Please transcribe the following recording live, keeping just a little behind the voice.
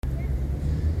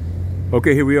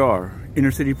Okay, here we are.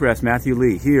 Inner City Press, Matthew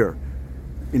Lee, here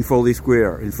in Foley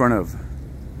Square, in front of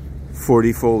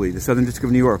 40 Foley, the Southern District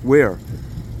of New York, where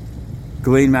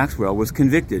Ghislaine Maxwell was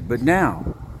convicted. But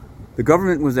now, the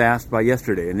government was asked by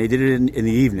yesterday, and they did it in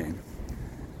the evening,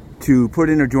 to put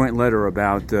in a joint letter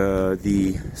about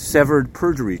the severed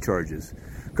perjury charges.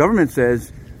 Government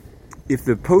says if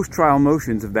the post-trial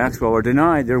motions of Maxwell are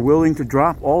denied, they're willing to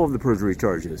drop all of the perjury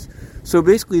charges. So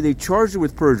basically, they charged her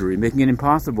with perjury, making it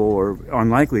impossible or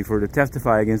unlikely for her to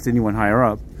testify against anyone higher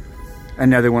up,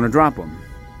 and now they want to drop them.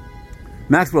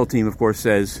 Maxwell team, of course,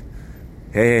 says,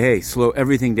 hey, slow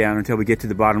everything down until we get to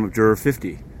the bottom of Juror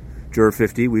 50. Juror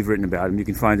 50, we've written about him. You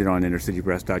can find it on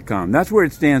innercitypress.com. That's where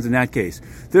it stands in that case.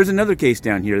 There's another case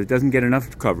down here that doesn't get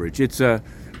enough coverage. It's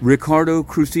Riccardo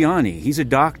Cruciani. He's a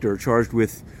doctor charged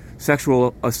with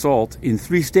sexual assault in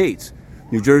 3 states,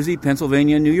 New Jersey,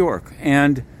 Pennsylvania, and New York.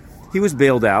 And he was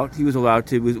bailed out. He was allowed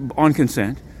to, was on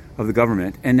consent of the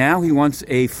government. And now he wants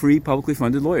a free, publicly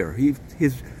funded lawyer.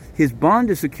 His bond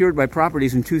is secured by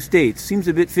properties in 2 states. Seems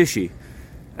a bit fishy.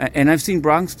 And I've seen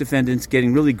Bronx defendants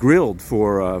getting really grilled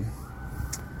for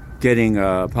getting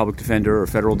a public defender or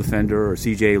federal defender or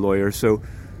CJA lawyer. So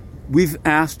we've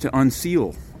asked to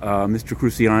unseal Mr.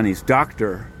 Cruciani's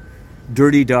Dr.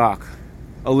 Dirty Doc,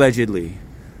 allegedly,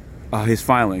 his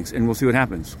filings, and we'll see what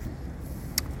happens.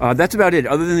 That's about it.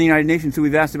 Other than the United Nations, so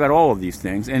we've asked about all of these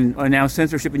things. And now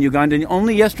censorship in Uganda. And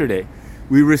only yesterday,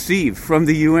 we received from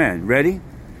the UN, ready?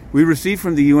 We received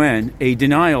from the UN a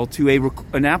denial to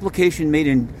an application made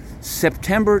in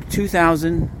September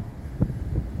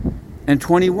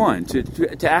 2021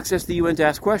 to access the UN to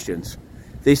ask questions.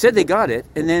 They said they got it,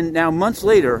 and then now months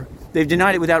later, they've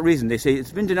denied it without reason. They say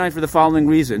it's been denied for the following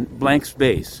reason, blank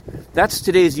space. That's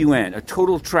today's UN, a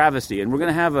total travesty. And we're going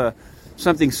to have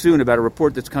something soon about a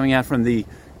report that's coming out from the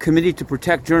Committee to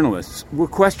Protect Journalists. We're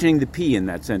questioning the P in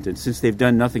that sentence since they've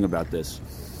done nothing about this.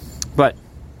 But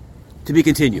to be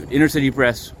continued. Inner City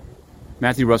Press,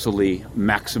 Matthew Russell Lee,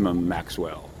 Maximum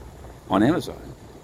Maxwell on Amazon.